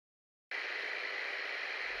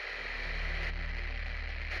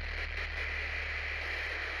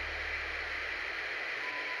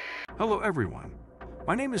Hello everyone.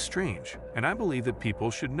 My name is Strange, and I believe that people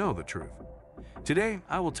should know the truth. Today,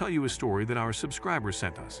 I will tell you a story that our subscribers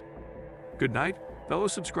sent us. Good night, fellow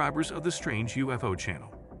subscribers of the Strange UFO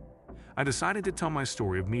channel. I decided to tell my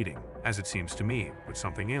story of meeting, as it seems to me, with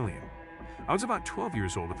something alien. I was about 12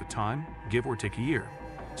 years old at the time, give or take a year,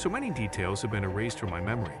 so many details have been erased from my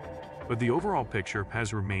memory, but the overall picture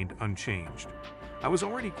has remained unchanged. I was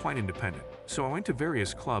already quite independent, so I went to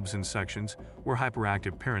various clubs and sections where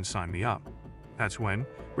hyperactive parents signed me up. That's when,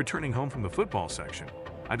 returning home from the football section,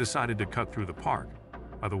 I decided to cut through the park.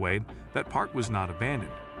 By the way, that park was not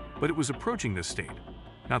abandoned, but it was approaching the state.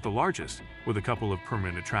 Not the largest, with a couple of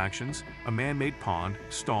permanent attractions, a man-made pond,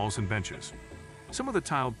 stalls, and benches. Some of the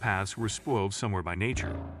tiled paths were spoiled somewhere by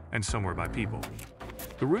nature, and somewhere by people.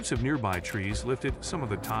 The roots of nearby trees lifted some of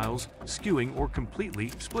the tiles, skewing or completely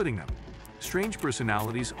splitting them. Strange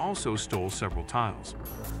personalities also stole several tiles.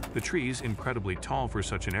 The trees, incredibly tall for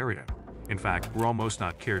such an area, in fact, were almost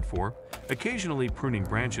not cared for, occasionally pruning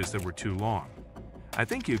branches that were too long. I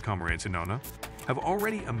think you, comrades and Nona, have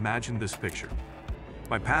already imagined this picture.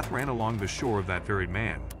 My path ran along the shore of that very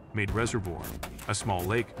man-made reservoir, a small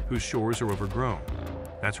lake whose shores are overgrown.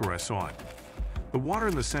 That's where I saw it. The water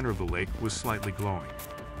in the center of the lake was slightly glowing.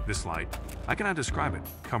 This light, I cannot describe it,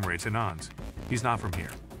 comrades and nons. He's not from here.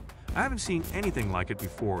 I haven't seen anything like it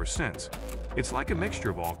before or since. It's like a mixture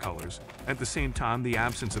of all colors, at the same time the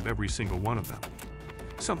absence of every single one of them.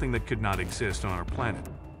 Something that could not exist on our planet.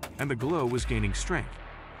 And the glow was gaining strength.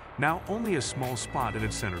 Now only a small spot in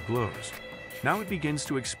its center glows. Now it begins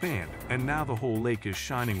to expand, and now the whole lake is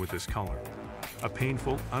shining with this color. A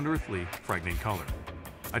painful, unearthly, frightening color.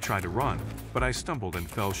 I tried to run, but I stumbled and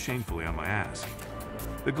fell shamefully on my ass.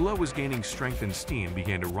 The glow was gaining strength and steam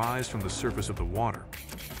began to rise from the surface of the water.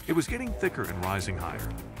 It was getting thicker and rising higher,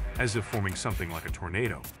 as if forming something like a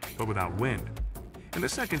tornado, but without wind. In the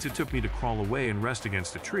seconds it took me to crawl away and rest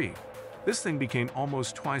against a tree, this thing became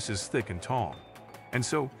almost twice as thick and tall. And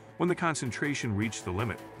so, when the concentration reached the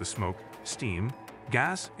limit, the smoke, steam,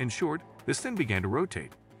 gas, in short, this thing began to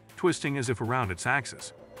rotate, twisting as if around its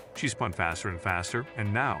axis. She spun faster and faster,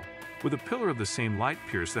 and now, with a pillar of the same light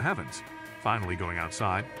pierced the heavens, finally going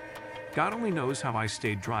outside. God only knows how I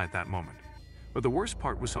stayed dry at that moment. But the worst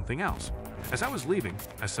part was something else. As I was leaving,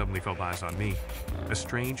 I suddenly felt eyes on me, a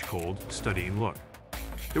strange, cold, studying look.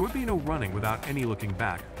 There would be no running without any looking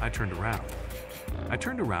back. I turned around.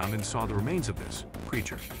 And saw the remains of this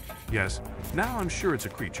creature. Yes, now I'm sure it's a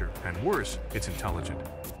creature, and worse, it's intelligent.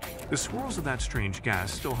 The swirls of that strange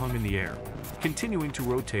gas still hung in the air, continuing to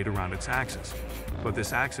rotate around its axis, but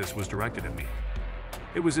this axis was directed at me.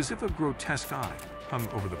 It was as if a grotesque eye hung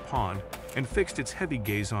over the pond and fixed its heavy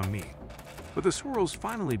gaze on me. But the swirls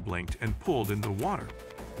finally blinked and pulled into the water.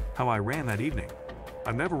 How I ran that evening.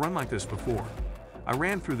 I've never run like this before. I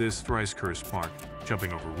ran through this thrice-cursed park,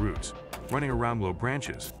 jumping over roots, running around low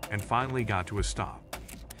branches, and finally got to a stop.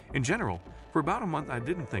 In general, for about a month I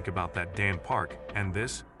didn't think about that damn park and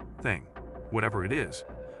this thing, whatever it is.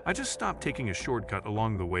 I just stopped taking a shortcut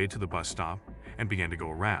along the way to the bus stop and began to go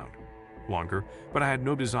around. Longer, but I had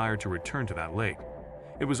no desire to return to that lake.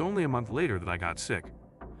 It was only a month later that I got sick.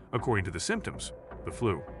 According to the symptoms, the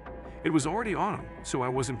flu. It was already autumn, so I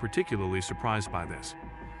wasn't particularly surprised by this.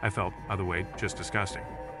 I felt, by the way, just disgusting.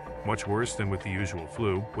 Much worse than with the usual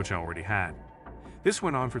flu, which I already had. This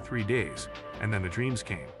went on for 3 days, and then the dreams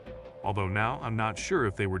came. Although now I'm not sure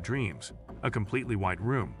if they were dreams. A completely white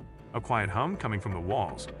room, a quiet hum coming from the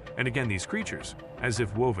walls, and again these creatures, as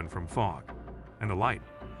if woven from fog. And the light.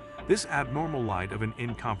 This abnormal light of an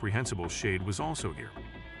incomprehensible shade was also here.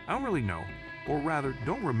 I don't really know, or rather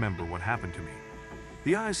don't remember what happened to me.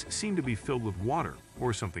 The eyes seemed to be filled with water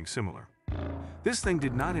or something similar. This thing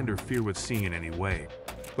did not interfere with seeing in any way,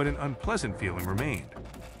 but an unpleasant feeling remained.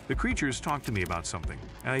 The creatures talked to me about something,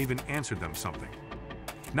 and I even answered them something.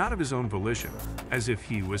 Not of his own volition, as if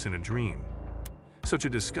he was in a dream. Such a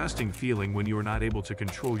disgusting feeling when you are not able to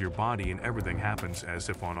control your body and everything happens as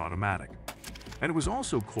if on automatic. And it was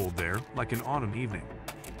also cold there, like an autumn evening.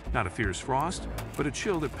 Not a fierce frost, but a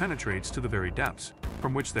chill that penetrates to the very depths,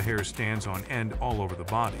 from which the hair stands on end all over the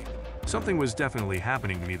body. Something was definitely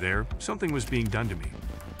happening to me there, something was being done to me.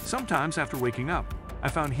 Sometimes after waking up, I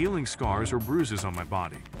found healing scars or bruises on my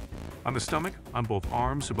body. On the stomach, on both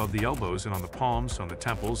arms, above the elbows, and on the palms, on the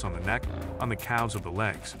temples, on the neck, on the calves of the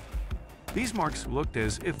legs. These marks looked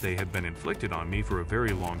as if they had been inflicted on me for a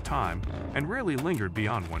very long time and rarely lingered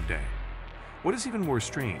beyond one day. What is even more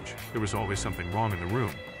strange, there was always something wrong in the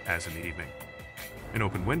room, as in the evening. An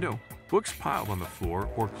open window, books piled on the floor,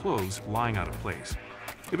 or clothes lying out of place.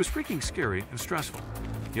 It was freaking scary and stressful.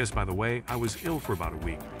 Yes, by the way, I was ill for about a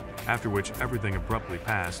week. after which everything abruptly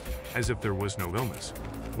passed as if there was no illness.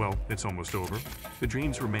 Well, it's almost over. The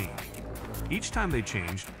dreams remained. Each time they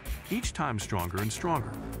changed, each time stronger and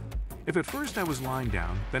stronger. If at first I was lying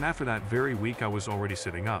down, then after that very week I was already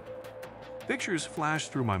sitting up. Pictures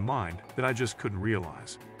flashed through my mind that I just couldn't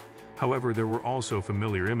realize. However, there were also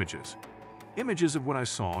familiar images. Images of what I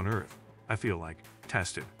saw on Earth. I feel like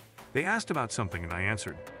tested. They asked about something and I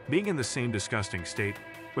answered, being in the same disgusting state,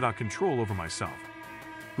 without control over myself.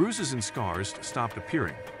 Bruises and scars stopped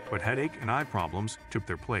appearing, but headache and eye problems took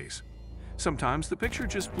their place. Sometimes the picture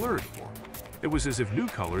just blurred. It was as if new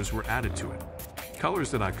colors were added to it. Colors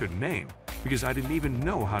that I couldn't name because I didn't even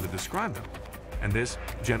know how to describe them. And this,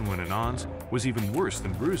 genuine anons, was even worse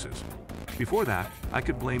than bruises. Before that, I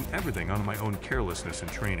could blame everything on my own carelessness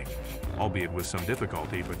and training, albeit with some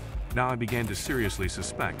difficulty, but now I began to seriously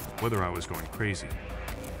suspect whether I was going crazy.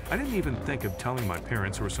 I didn't even think of telling my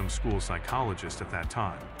parents or some school psychologist at that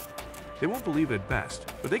time. They won't believe it at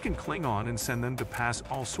best, but they can cling on and send them to pass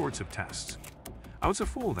all sorts of tests. I was a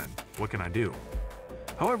fool then, what can I do?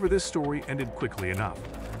 However, this story ended quickly enough.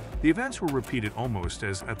 The events were repeated almost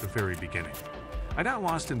as at the very beginning. I got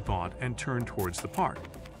lost in thought and turned towards the park.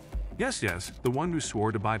 Yes, the one who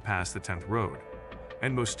swore to bypass the 10th road.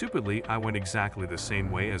 And most stupidly, I went exactly the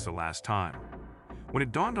same way as the last time. When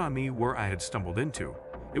it dawned on me where I had stumbled into,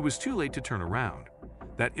 it was too late to turn around.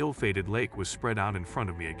 That ill-fated lake was spread out in front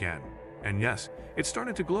of me again. And yes, it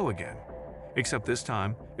started to glow again. Except this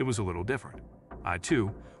time, it was a little different. I,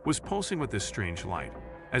 too, was pulsing with this strange light,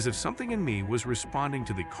 as if something in me was responding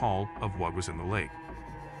to the call of what was in the lake.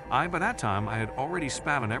 By that time, I had already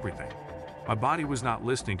spat on everything. My body was not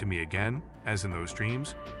listening to me again, as in those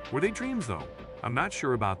dreams. Were they dreams, though? I'm not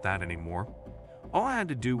sure about that anymore. All I had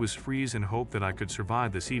to do was freeze and hope that I could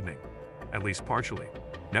survive this evening. At least partially.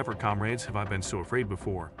 Never, comrades, have I been so afraid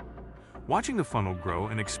before. Watching the funnel grow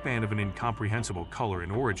and expand of an incomprehensible color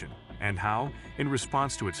and origin, and how, in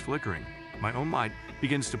response to its flickering, my own light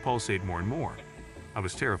begins to pulsate more and more. I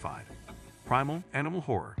was terrified. Primal animal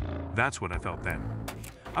horror. That's what I felt then.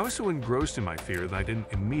 I was so engrossed in my fear that I didn't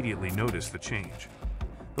immediately notice the change.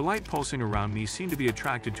 The light pulsing around me seemed to be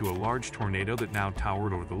attracted to a large tornado that now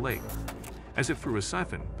towered over the lake. As if through a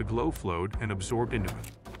siphon, the glow flowed and absorbed into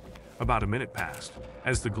it. About a minute passed,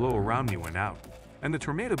 as the glow around me went out, and the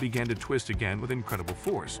tornado began to twist again with incredible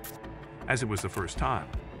force, as it was the first time.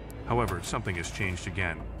 However, something has changed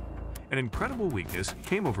again. An incredible weakness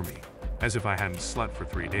came over me, as if I hadn't slept for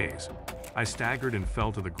 3 days. I staggered and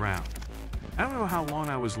fell to the ground. I don't know how long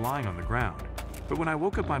I was lying on the ground, but when I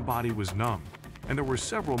woke up my body was numb, and there were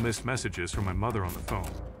several missed messages from my mother on the phone.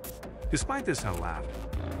 Despite this, I laughed.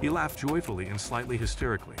 He laughed joyfully and slightly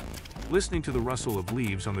hysterically, listening to the rustle of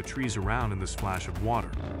leaves on the trees around and the splash of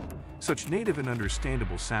water. Such native and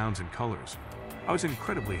understandable sounds and colors. I was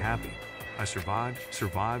incredibly happy. I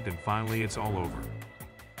survived, and finally it's all over.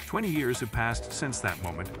 20 years have passed since that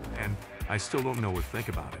moment, and I still don't know what to think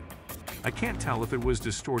about it. I can't tell if it was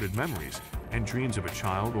distorted memories and dreams of a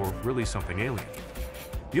child or really something alien.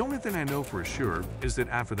 The only thing I know for sure is that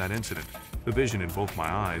after that incident, the vision in both my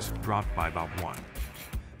eyes dropped by about 1.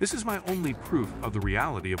 This is my only proof of the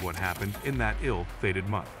reality of what happened in that ill-fated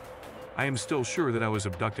month. I am still sure that I was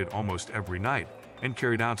abducted almost every night and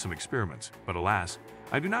carried out some experiments, but alas,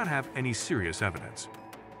 I do not have any serious evidence.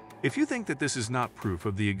 If you think that this is not proof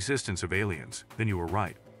of the existence of aliens, then you are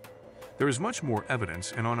right. There is much more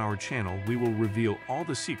evidence, and on our channel we will reveal all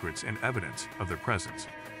the secrets and evidence of their presence.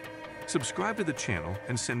 Subscribe to the channel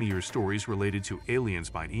and send me your stories related to aliens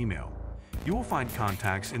by email. You will find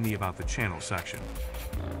contacts in the About the Channel section.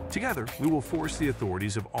 Together, we will force the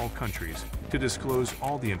authorities of all countries to disclose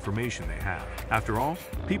all the information they have. After all,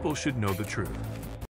 people should know the truth.